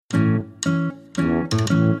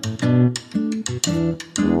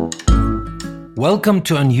Welcome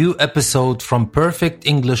to a new episode from Perfect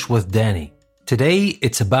English with Danny. Today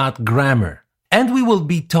it's about grammar, and we will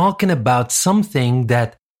be talking about something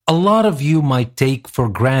that a lot of you might take for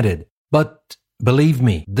granted. But believe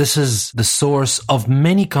me, this is the source of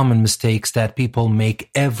many common mistakes that people make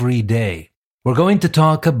every day. We're going to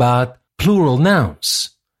talk about plural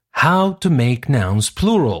nouns, how to make nouns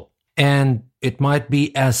plural. And it might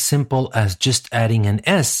be as simple as just adding an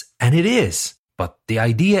S, and it is. But the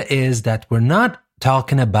idea is that we're not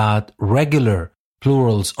talking about regular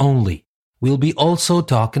plurals only. We'll be also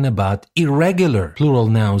talking about irregular plural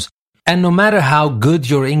nouns. And no matter how good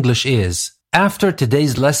your English is, after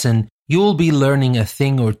today's lesson, you'll be learning a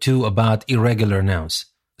thing or two about irregular nouns.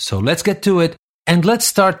 So let's get to it, and let's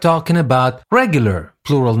start talking about regular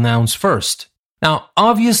plural nouns first. Now,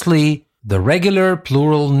 obviously, the regular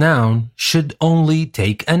plural noun should only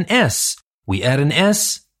take an S. We add an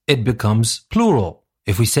S, it becomes plural.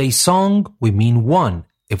 If we say song, we mean one.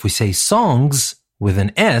 If we say songs with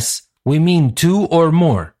an S, we mean two or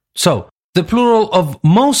more. So, the plural of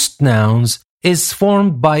most nouns is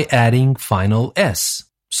formed by adding final S.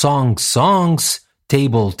 Song, songs,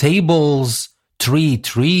 table, tables, tree,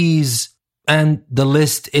 trees, and the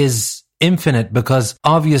list is infinite because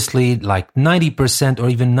obviously like 90% or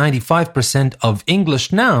even 95% of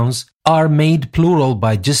English nouns are made plural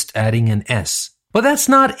by just adding an S. But that's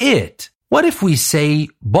not it. What if we say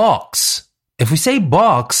box? If we say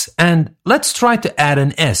box and let's try to add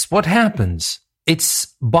an S, what happens? It's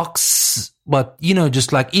box, but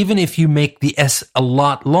just like even if you make the S a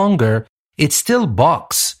lot longer, it's still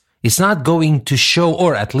box. It's not going to show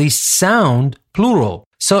or at least sound plural.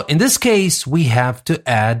 So in this case, we have to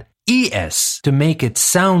add ES to make it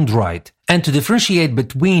sound right and to differentiate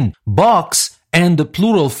between box and the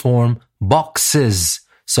plural form boxes.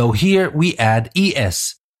 So here we add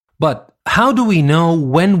ES. But how do we know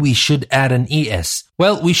when we should add an ES?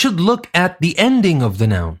 Well, we should look at the ending of the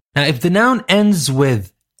noun. Now, if the noun ends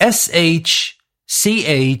with SH,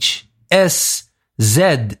 CH, S,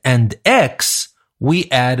 Z, and X, we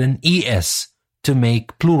add an ES to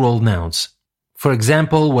make plural nouns. For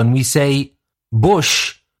example, when we say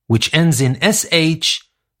bush, which ends in SH,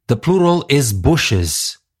 the plural is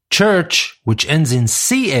bushes. Church, which ends in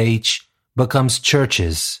CH, becomes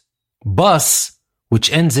churches. Bus, which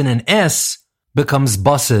ends in an S, becomes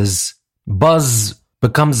buses. Buzz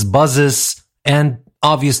becomes buzzes. And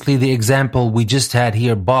obviously the example we just had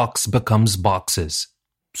here, box, becomes boxes.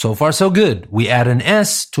 So far so good. We add an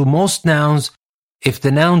S to most nouns. If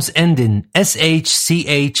the nouns end in SH,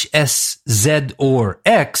 CH, S, Z, or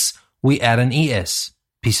X, we add an ES.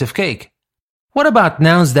 Piece of cake. What about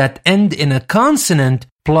nouns that end in a consonant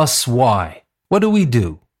plus Y? What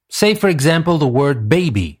do? Say, for example, the word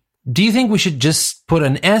baby. Do you think we should just put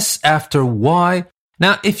an S after Y?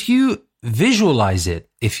 Now, if you visualize it,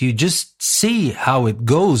 if you just see how it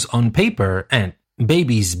goes on paper, and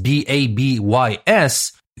babies,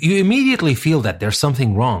 B-A-B-Y-S, you immediately feel that there's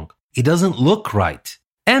something wrong. It doesn't look right.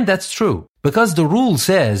 And that's true, because the rule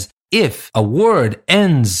says if a word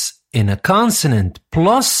ends in a consonant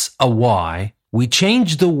plus a Y, we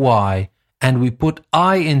change the Y and we put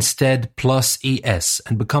I instead plus ES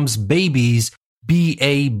and becomes babies,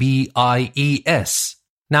 B-A-B-I-E-S.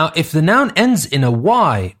 Now, if the noun ends in a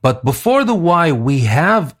Y, but before the Y we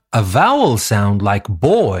have a vowel sound like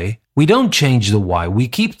boy, we don't change the Y. We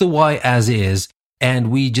keep the Y as is and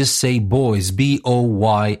we just say boys,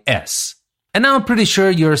 B-O-Y-S. And now I'm pretty sure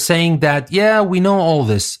you're saying that, yeah, we know all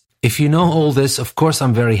this. If you know all this, of course,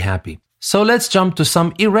 I'm very happy. So let's jump to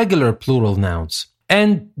some irregular plural nouns.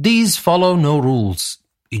 And these follow no rules.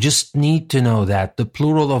 You just need to know that the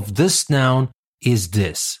plural of this noun is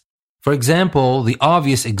this. For example, the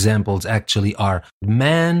obvious examples actually are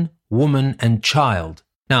man, woman, and child.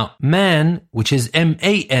 Now, man, which is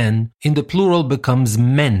M-A-N, in the plural becomes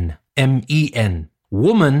men, M-E-N.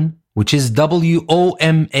 Woman, which is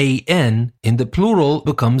W-O-M-A-N, in the plural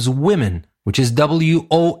becomes women, which is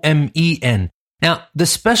W-O-M-E-N. Now, the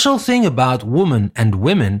special thing about woman and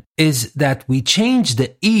women is that we change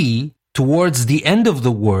the E towards the end of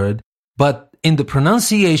the word, but in the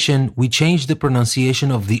pronunciation, we change the pronunciation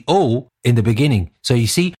of the O in the beginning. So you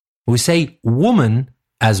see, we say woman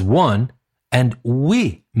as one and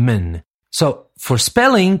women. So for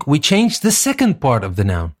spelling, we change the second part of the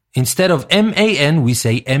noun. Instead of M-A-N, we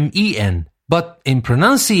say M-E-N. But in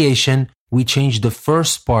pronunciation, we change the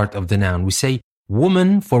first part of the noun. We say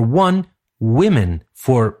woman for one, women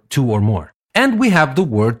for two or more. And we have the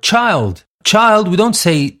word child. Child, we don't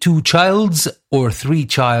say two childs or three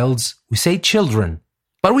childs. We say children.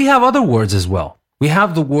 But we have other words as well. We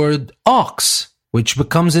have the word ox. which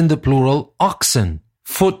becomes in the plural oxen.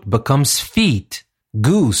 Foot becomes feet.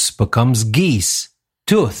 Goose becomes geese.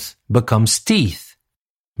 Tooth becomes teeth.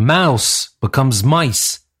 Mouse becomes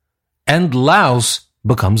mice. And louse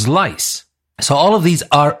becomes lice. So all of these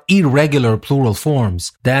are irregular plural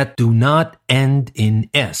forms that do not end in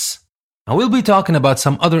S. Now we'll be talking about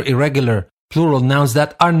some other irregular plural nouns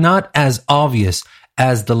that are not as obvious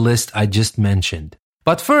as the list I just mentioned.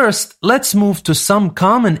 But first, let's move to some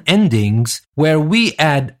common endings where we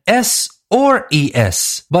add S or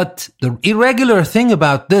ES. But the irregular thing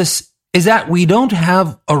about this is that we don't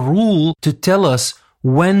have a rule to tell us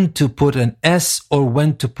when to put an S or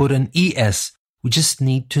when to put an ES. We just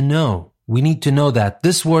need to know. We need to know that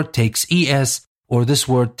this word takes ES or this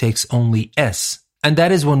word takes only S. And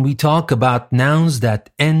that is when we talk about nouns that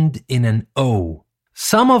end in an O.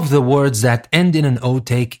 Some of the words that end in an O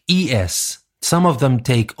take ES. Some of them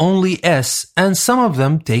take only S, and some of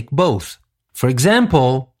them take both. For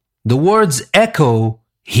example, the words echo,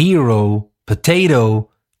 hero,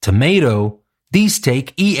 potato, tomato, these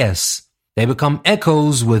take ES. They become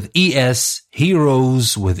echoes with ES,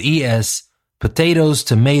 heroes with ES, potatoes,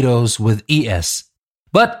 tomatoes with ES.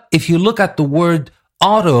 But if you look at the word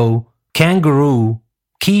auto, kangaroo,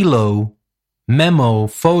 kilo, memo,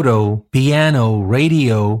 photo, piano,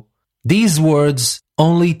 radio, these words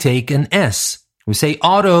only take an S. We say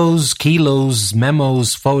autos, kilos,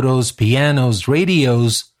 memos, photos, pianos,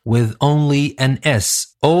 radios with only an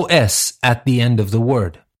S, OS at the end of the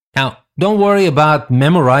word. Now, don't worry about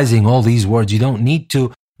memorizing all these words. You don't need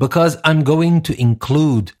to, because I'm going to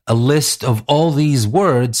include a list of all these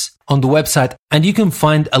words on the website, and you can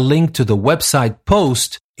find a link to the website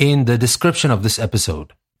post in the description of this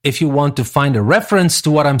episode. If you want to find a reference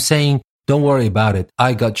to what I'm saying, don't worry about it.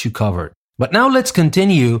 I got you covered. But now let's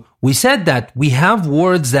continue. We said that we have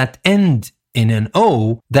words that end in an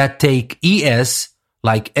O that take ES,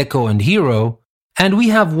 like echo and hero, and we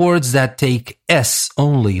have words that take S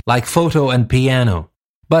only, like photo and piano.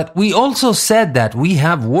 But we also said that we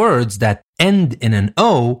have words that end in an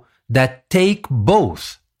O that take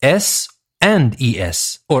both S and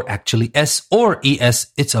ES, or actually S or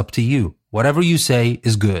ES, it's up to you. Whatever you say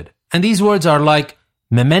is good. And these words are like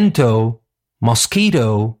memento,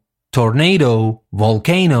 mosquito, tornado,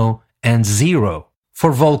 volcano, and zero.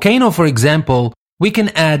 For volcano, for example, we can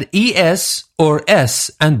add ES or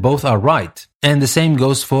S, and both are right. And the same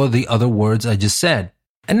goes for the other words I just said.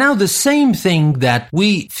 And now the same thing that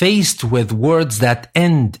we faced with words that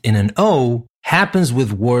end in an O happens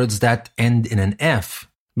with words that end in an F.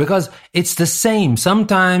 Because it's the same.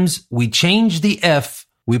 Sometimes we change the F,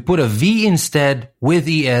 we put a V instead with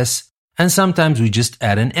ES, and sometimes we just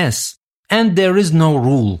add an S. And there is no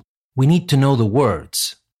rule. We need to know the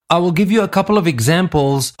words. I will give you a couple of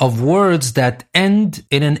examples of words that end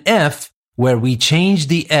in an F where we change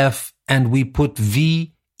the F and we put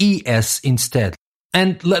VES instead.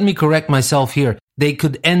 And let me correct myself here. They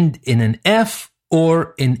could end in an F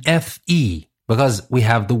or in FE because we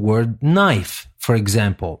have the word knife, for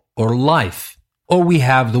example, or life. Or we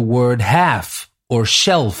have the word half or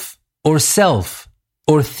shelf or self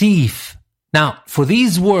or thief. Now, for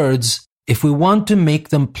these words, if we want to make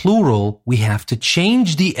them plural, we have to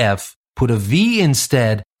change the F, put a V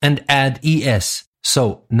instead, and add ES.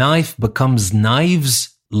 So knife becomes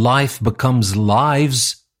knives, life becomes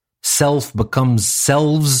lives, self becomes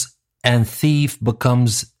selves, and thief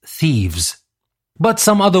becomes thieves. But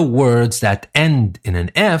some other words that end in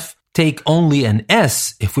an F take only an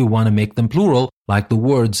S if we want to make them plural, like the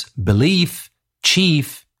words belief,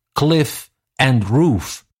 chief, cliff, and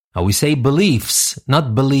roof. Now we say beliefs,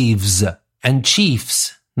 not believes, and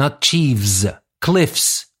chiefs, not chiefs,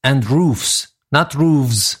 cliffs and roofs, not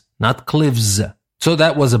roofs, not cliffs. So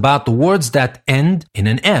that was about the words that end in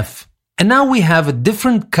an F. And now we have a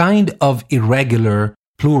different kind of irregular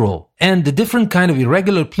plural. And the different kind of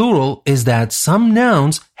irregular plural is that some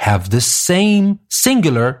nouns have the same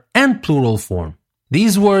singular and plural form.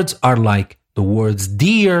 These words are like the words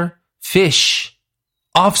deer, fish,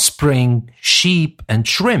 offspring, sheep, and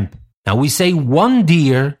shrimp. Now we say one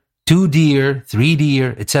deer, two deer, three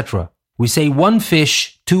deer, etc. We say one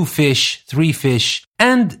fish, two fish, three fish.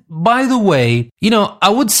 And by the way, I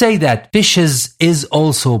would say that fishes is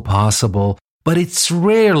also possible, but it's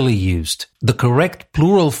rarely used. The correct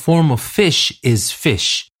plural form of fish is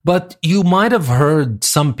fish. But you might have heard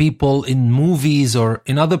some people in movies or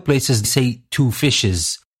in other places say two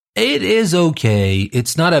fishes. It is okay.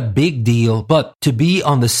 It's not a big deal, but to be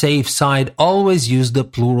on the safe side, always use the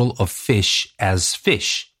plural of fish as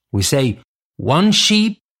fish. We say one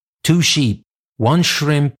sheep, one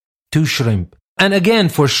shrimp, two shrimp. And again,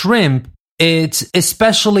 for shrimp, It's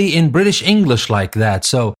especially in British English like that.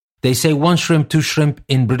 So they say one shrimp, two shrimp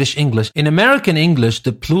in British English. In American English,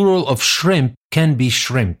 the plural of shrimp can be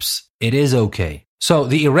shrimps. It is okay. So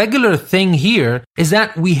the irregular thing here is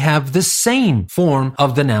that we have the same form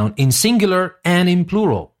of the noun in singular and in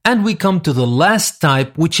plural. And we come to the last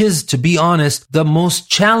type, which is, to be honest, the most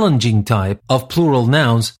challenging type of plural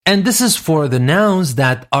nouns. And this is for the nouns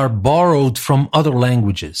that are borrowed from other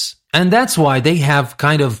languages. And that's why they have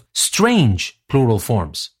kind of strange plural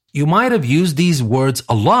forms. You might have used these words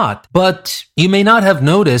a lot, but you may not have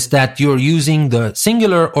noticed that you're using the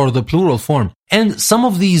singular or the plural form. And some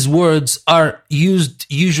of these words are used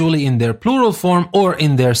usually in their plural form or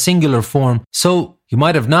in their singular form. So you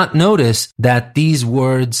might have not noticed that these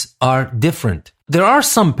words are different. There are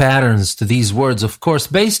some patterns to these words, of course,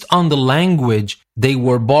 based on the language they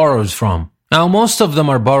were borrowed from. Now, most of them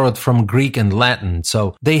are borrowed from Greek and Latin,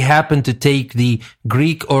 so they happen to take the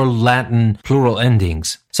Greek or Latin plural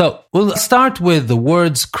endings. So we'll start with the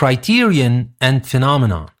words criterion and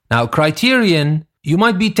phenomenon. Now, criterion, you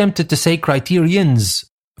might be tempted to say criterions.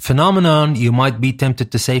 Phenomenon, you might be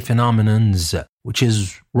tempted to say phenomenons, which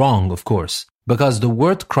is wrong, of course, because the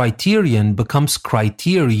word criterion becomes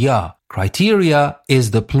criteria. Criteria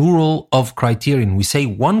is the plural of criterion. We say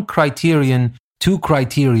one criterion, two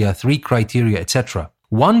criteria, three criteria, etc.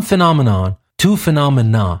 One phenomenon, two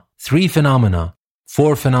phenomena, three phenomena,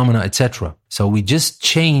 four phenomena, etc. So we just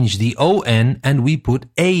change the O-N and we put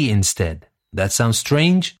A instead. That sounds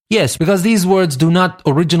strange? Yes, because these words do not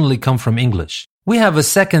originally come from English. We have a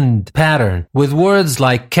second pattern with words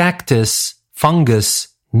like cactus, fungus,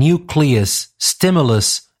 nucleus,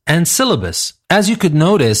 stimulus, and syllabus. As you could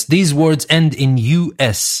notice, these words end in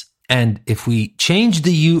US. And if we change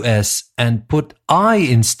the US and put I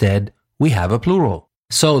instead, we have a plural.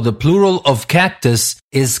 So the plural of cactus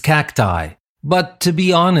is cacti. But to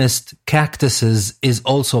be honest, cactuses is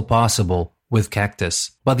also possible with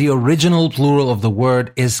cactus. But the original plural of the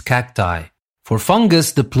word is cacti. For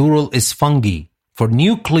fungus, the plural is fungi. For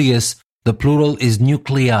nucleus, the plural is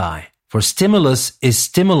nuclei. For stimulus is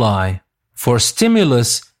stimuli. For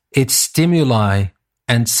stimulus, it's stimuli.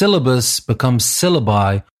 And syllabus becomes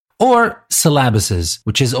syllabi, or syllabuses,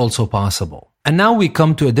 which is also possible. And now we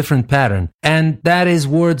come to a different pattern, and that is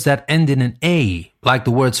words that end in an A, like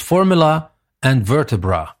the words formula and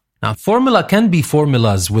vertebra. Now, formula can be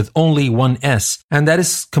formulas with only one S, and that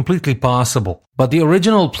is completely possible. But the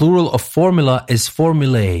original plural of formula is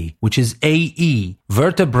formulae, which is AE.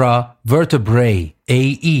 Vertebra, vertebrae,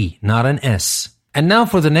 AE, not an S. And now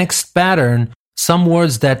for the next pattern, some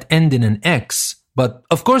words that end in an X. But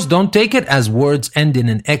of course, don't take it as words end in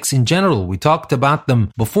an X in general. We talked about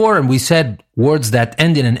them before and we said words that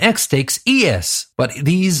end in an X takes ES. But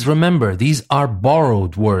these, remember, these are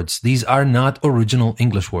borrowed words. These are not original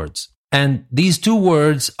English words. And these two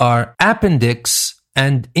words are appendix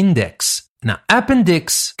and index. Now,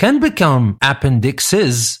 appendix can become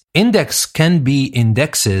appendixes. Index can be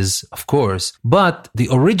indexes, of course. But the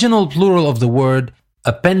original plural of the word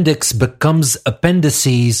appendix becomes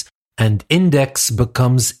appendices, and index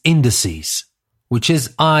becomes indices, which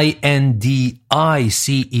is INDICES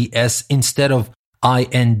instead of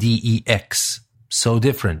INDEX. So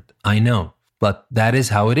different, I know, but that is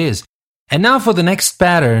how it is. And now for the next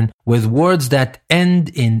pattern with words that end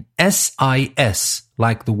in SIS,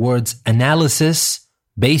 like the words analysis,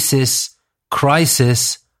 basis,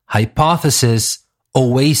 crisis, hypothesis,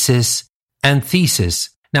 oasis, and thesis.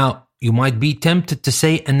 Now, you might be tempted to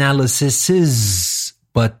say analysises,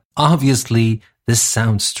 but obviously, this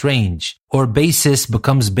sounds strange. Or basis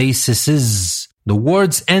becomes basises. The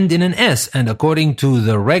words end in an S, and according to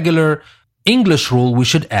the regular English rule, we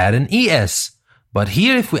should add an ES. But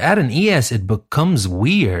here, if we add an ES, it becomes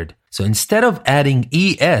weird. So instead of adding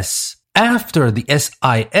ES after the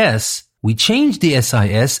SIS, we change the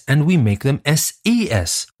SIS and we make them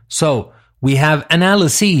SES. So we have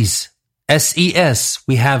analyses, SES.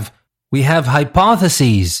 We have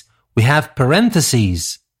hypotheses. We have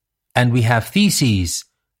parentheses. And we have theses,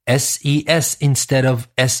 SES instead of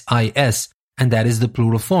SIS, and that is the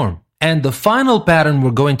plural form. And the final pattern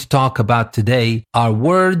we're going to talk about today are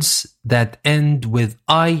words that end with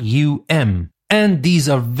IUM. And these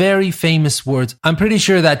are very famous words. I'm pretty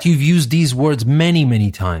sure that you've used these words many, many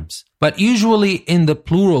times, but usually in the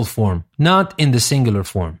plural form, not in the singular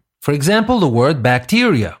form. For example, the word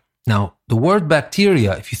bacteria. Now, the word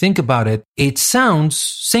bacteria, if you think about it, it sounds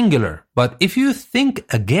singular. But if you think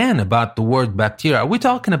again about the word bacteria, are we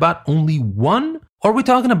talking about only one or are we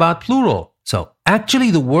talking about plural? So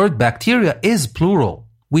actually the word bacteria is plural.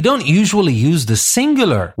 we don't usually use the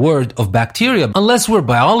singular word of bacteria unless we're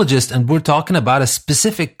biologists and we're talking about a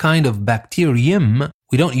specific kind of bacterium.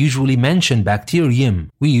 We don't usually mention bacterium.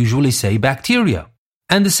 We usually say bacteria.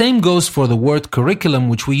 And the same goes for the word curriculum,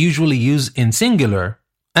 which we usually use in singular.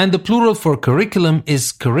 And the plural for curriculum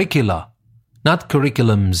is curricula, not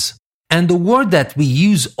curriculums. And the word that we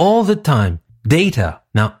use all the time, data.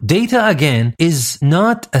 Now, data again is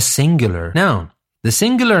not a singular noun. The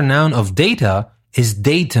singular noun of data is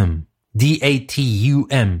datum,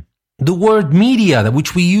 D-A-T-U-M. The word media,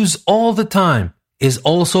 which we use all the time, is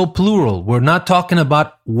also plural. We're not talking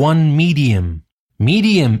about one medium.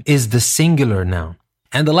 Medium is the singular noun.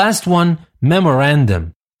 And the last one,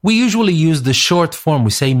 memorandum. We usually use the short form,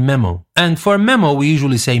 we say memo. And for memo, we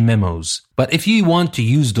usually say memos. But if you want to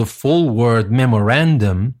use the full word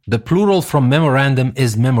memorandum, the plural from memorandum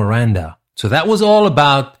is memoranda. So that was all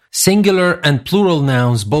about singular and plural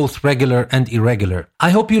nouns, both regular and irregular. I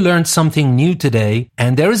hope you learned something new today.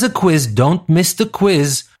 And there is a quiz. Don't miss the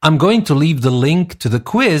quiz. I'm going to leave the link to the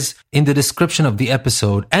quiz in the description of the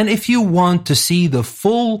episode. And if you want to see the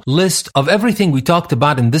full list of everything we talked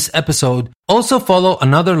about in this episode, also follow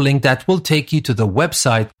another link that will take you to the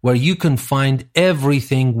website where you can find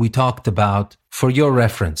everything we talked about for your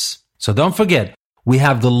reference. So don't forget, we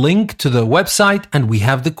have the link to the website and we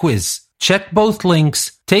have the quiz. Check both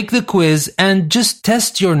links, take the quiz, and just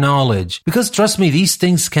test your knowledge. Because trust me, these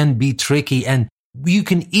things can be tricky and you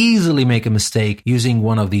can easily make a mistake using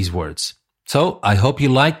one of these words. So I hope you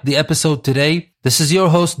liked the episode today. This is your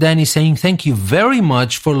host, Danny, saying thank you very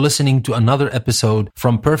much for listening to another episode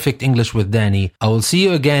from Perfect English with Danny. I will see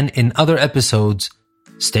you again in other episodes.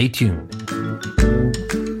 Stay tuned.